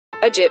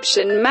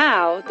Egyptian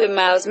Mao. The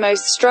Mao's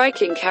most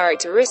striking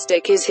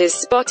characteristic is his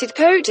spotted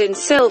coat in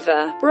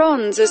silver,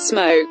 bronze or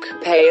smoke,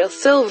 pale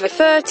silver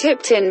fur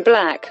tipped in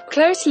black,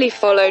 closely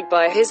followed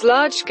by his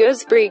large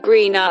gooseberry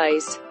green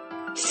eyes.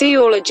 See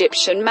all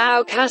Egyptian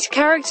Mao cat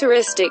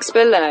characteristics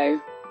below.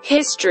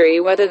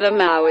 History. Whether the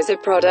Mao is a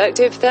product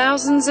of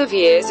thousands of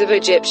years of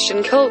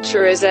Egyptian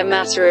culture is a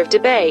matter of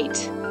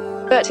debate.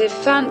 But if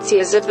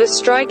fanciers of the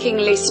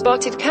strikingly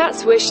spotted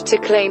cats wish to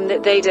claim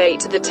that they date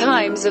to the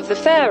times of the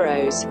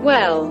pharaohs,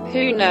 well,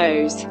 who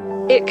knows?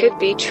 It could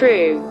be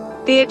true.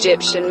 The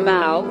Egyptian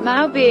Mao,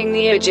 Mao being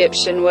the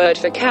Egyptian word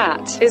for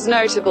cat, is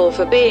notable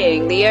for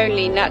being the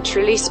only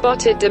naturally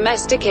spotted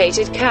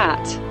domesticated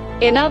cat.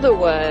 In other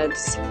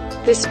words,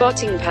 the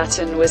spotting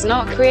pattern was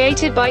not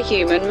created by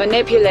human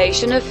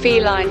manipulation of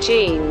feline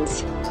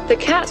genes. The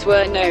cats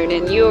were known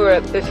in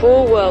Europe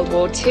before World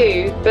War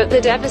II, but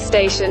the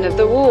devastation of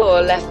the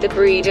war left the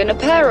breed in a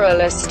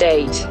perilous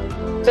state.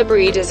 The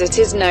breed as it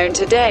is known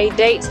today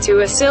dates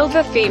to a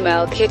silver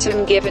female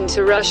kitten given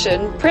to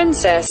Russian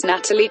Princess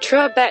Natalie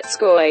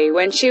Troubetskoy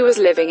when she was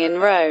living in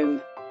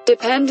Rome.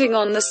 Depending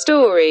on the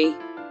story,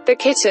 the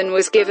kitten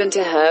was given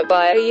to her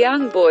by a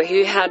young boy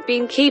who had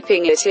been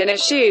keeping it in a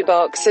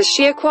shoebox as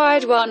she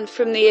acquired one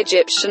from the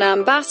Egyptian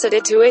ambassador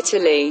to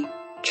Italy.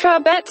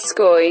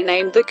 Troubetskoy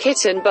named the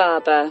kitten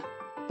Baba.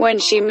 When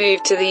she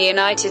moved to the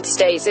United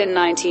States in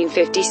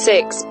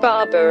 1956,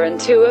 Baba and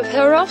two of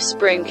her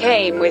offspring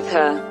came with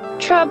her.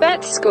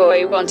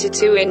 Troubetskoy wanted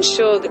to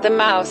ensure that the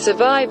Mao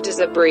survived as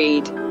a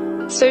breed.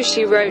 So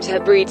she wrote her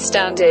breed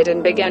standard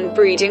and began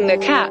breeding the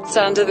cats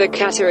under the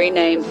cattery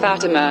name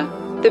Fatima.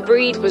 The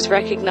breed was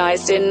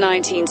recognized in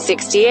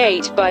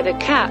 1968 by the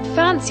Cat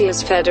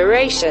Fanciers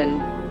Federation,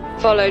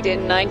 followed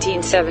in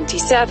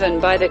 1977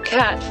 by the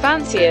Cat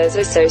Fanciers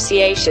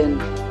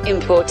Association.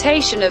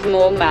 Importation of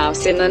more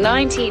mouse in the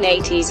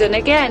 1980s and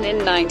again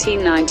in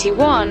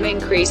 1991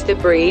 increased the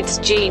breed's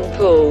gene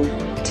pool.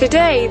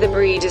 Today the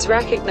breed is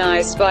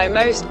recognized by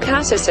most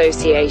cat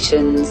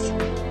associations.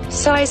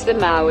 Size. The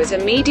Mao is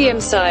a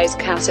medium-sized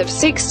cat of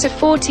 6 to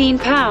 14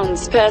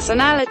 pounds.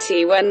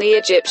 Personality. When the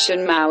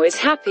Egyptian Mao is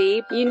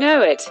happy, you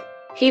know it.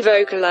 He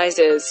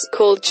vocalizes,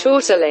 called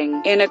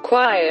chortling, in a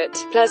quiet,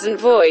 pleasant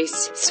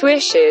voice,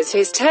 swishes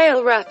his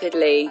tail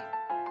rapidly,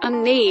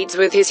 and kneads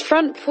with his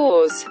front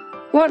paws.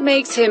 What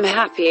makes him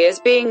happy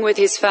is being with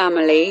his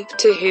family,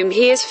 to whom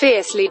he is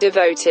fiercely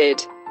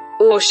devoted,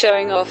 or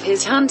showing off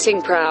his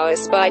hunting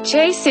prowess by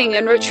chasing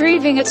and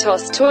retrieving a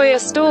tossed toy, or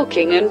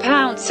stalking and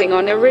pouncing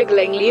on a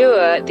wriggling lure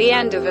at the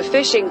end of a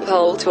fishing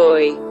pole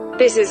toy.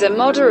 This is a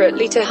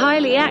moderately to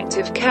highly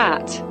active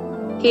cat.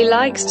 He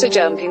likes to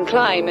jump and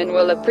climb and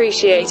will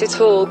appreciate a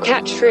tall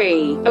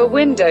cattery, a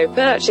window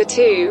perch or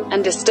two,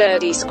 and a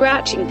sturdy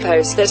scratching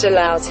post that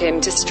allows him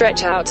to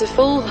stretch out to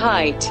full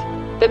height.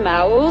 The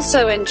Mao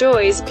also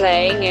enjoys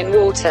playing in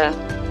water.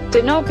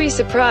 Do not be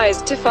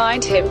surprised to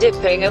find him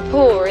dipping a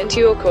paw into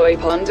your koi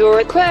pond or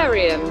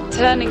aquarium,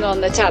 turning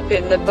on the tap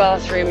in the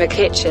bathroom or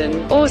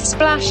kitchen, or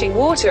splashing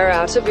water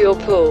out of your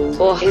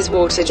pool, or his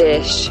water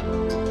dish.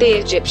 The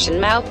Egyptian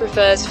Mao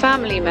prefers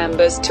family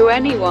members to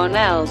anyone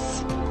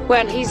else.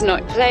 When he's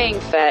not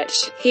playing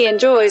fetch, he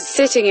enjoys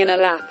sitting in a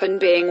lap and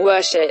being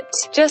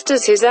worshipped, just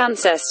as his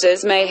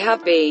ancestors may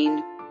have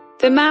been.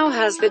 The Mao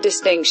has the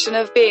distinction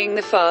of being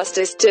the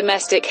fastest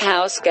domestic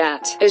house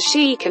cat, as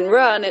she can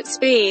run at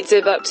speeds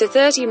of up to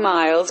 30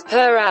 miles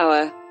per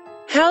hour.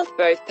 Health.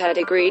 Both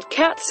pedigreed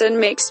cats and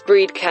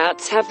mixed-breed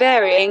cats have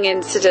varying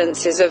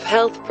incidences of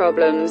health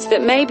problems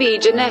that may be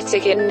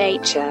genetic in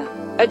nature.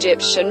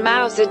 Egyptian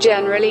Maos are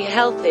generally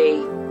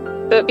healthy,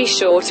 but be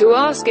sure to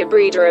ask a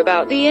breeder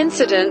about the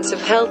incidence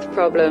of health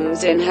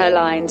problems in her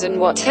lines and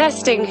what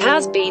testing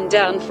has been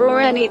done for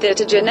any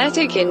that are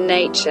genetic in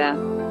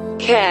nature.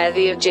 Care.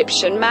 The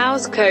Egyptian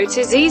Mao's coat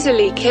is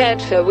easily cared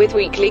for with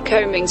weekly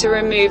combing to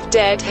remove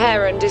dead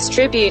hair and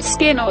distribute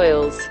skin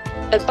oils.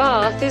 A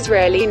bath is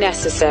rarely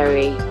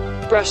necessary.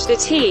 Brush the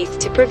teeth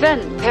to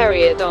prevent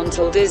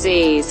periodontal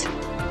disease.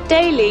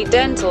 Daily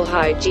dental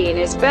hygiene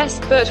is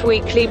best, but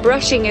weekly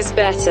brushing is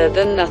better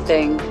than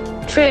nothing.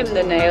 Trim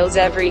the nails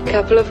every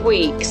couple of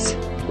weeks.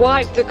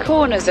 Wipe the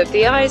corners of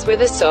the eyes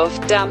with a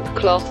soft, damp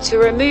cloth to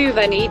remove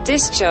any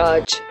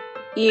discharge.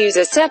 Use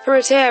a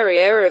separate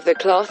area of the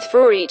cloth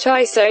for each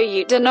eye so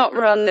you do not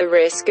run the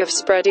risk of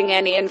spreading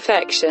any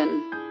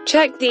infection.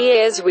 Check the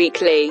ears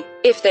weekly.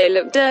 If they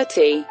look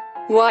dirty,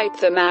 wipe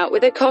them out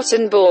with a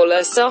cotton ball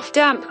or soft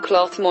damp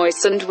cloth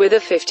moistened with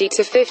a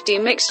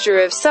 50-50 mixture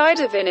of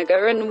cider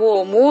vinegar and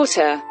warm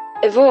water.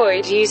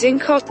 Avoid using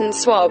cotton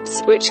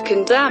swabs, which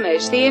can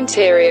damage the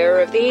interior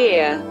of the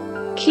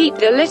ear. Keep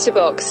the litter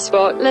box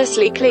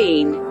spotlessly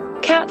clean.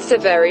 Cats are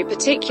very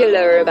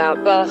particular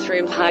about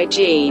bathroom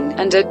hygiene,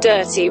 and a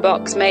dirty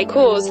box may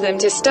cause them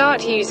to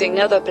start using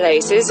other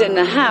places in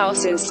the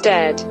house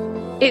instead.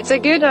 It's a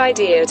good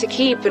idea to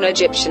keep an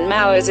Egyptian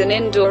Mao as an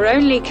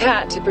indoor-only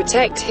cat to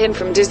protect him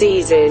from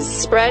diseases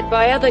spread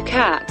by other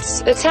cats,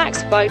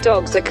 attacks by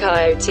dogs or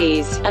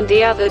coyotes, and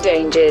the other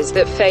dangers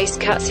that face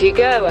cats who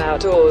go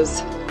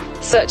outdoors,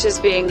 such as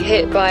being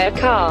hit by a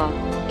car.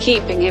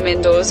 Keeping him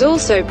indoors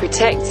also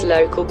protects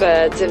local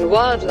birds and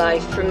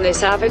wildlife from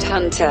this avid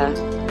hunter.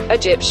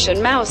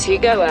 Egyptian mouse who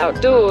go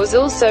outdoors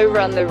also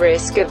run the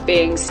risk of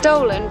being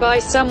stolen by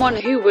someone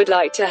who would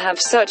like to have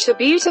such a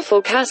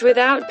beautiful cat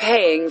without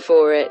paying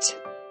for it.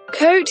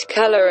 Coat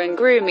color and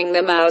grooming.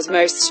 The Mao's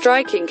most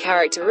striking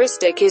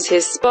characteristic is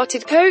his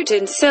spotted coat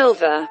in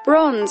silver,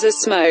 bronze or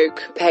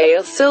smoke,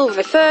 pale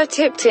silver fur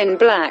tipped in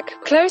black,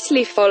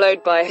 closely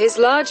followed by his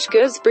large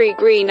gooseberry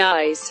green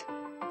eyes.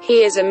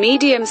 He is a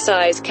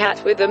medium-sized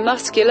cat with a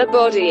muscular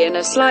body and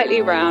a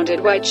slightly rounded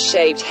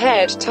wedge-shaped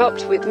head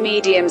topped with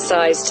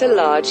medium-sized to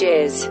large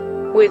ears,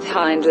 with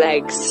hind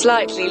legs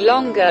slightly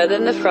longer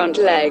than the front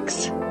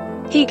legs.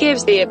 He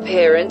gives the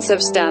appearance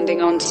of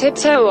standing on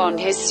tiptoe on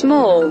his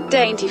small,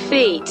 dainty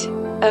feet.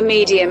 A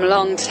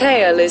medium-long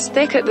tail is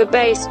thick at the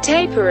base,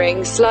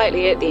 tapering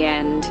slightly at the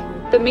end.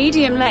 The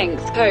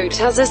medium-length coat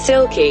has a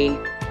silky,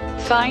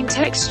 fine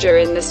texture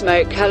in the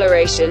smoke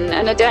coloration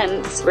and a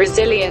dense,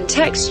 resilient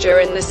texture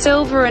in the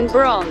silver and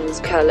bronze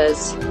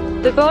colors.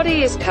 The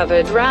body is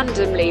covered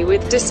randomly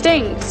with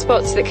distinct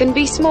spots that can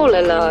be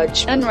smaller,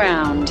 large, and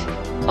round,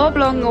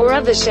 oblong or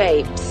other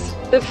shapes.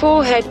 The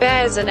forehead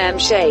bears an M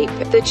shape,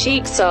 the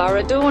cheeks are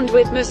adorned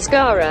with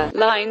mascara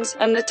lines,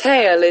 and the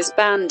tail is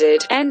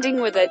banded,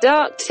 ending with a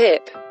dark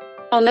tip.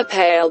 On the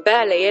pale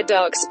belly are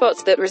dark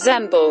spots that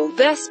resemble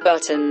vest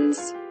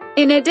buttons.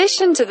 In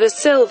addition to the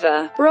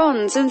silver,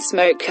 bronze and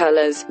smoke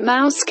colors,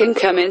 mouse can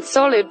come in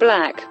solid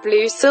black,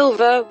 blue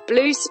silver,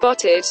 blue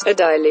spotted, a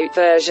dilute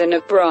version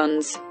of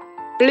bronze,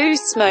 blue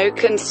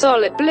smoke and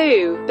solid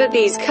blue, but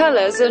these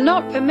colors are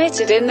not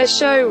permitted in the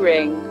show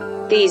ring.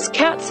 These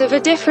cats of a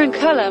different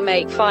color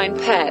make fine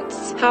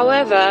pets,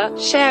 however,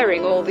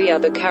 sharing all the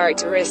other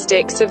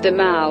characteristics of the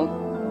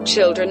Mao.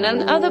 Children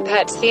and other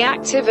pets. The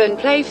active and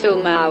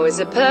playful Mao is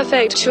a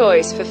perfect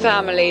choice for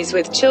families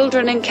with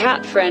children and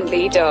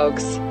cat-friendly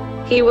dogs.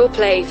 He will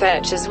play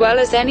fetch as well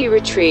as any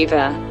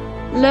retriever,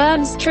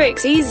 learns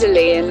tricks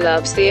easily and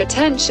loves the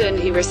attention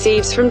he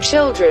receives from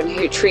children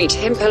who treat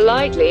him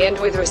politely and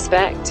with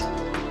respect.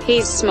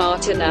 He's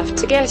smart enough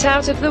to get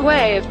out of the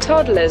way of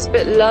toddlers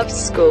but loves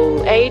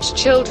school-aged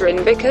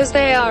children because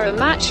they are a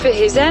match for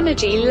his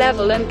energy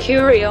level and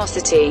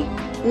curiosity.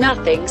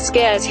 Nothing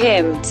scares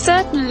him,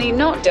 certainly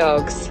not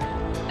dogs.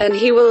 And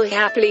he will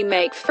happily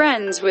make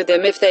friends with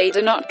them if they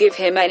do not give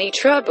him any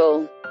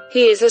trouble.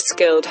 He is a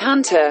skilled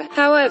hunter,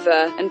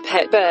 however, and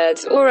pet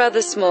birds or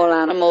other small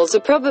animals are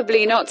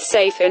probably not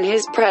safe in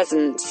his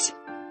presence.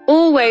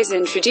 Always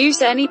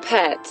introduce any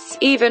pets,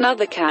 even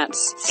other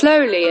cats,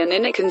 slowly and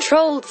in a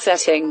controlled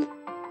setting.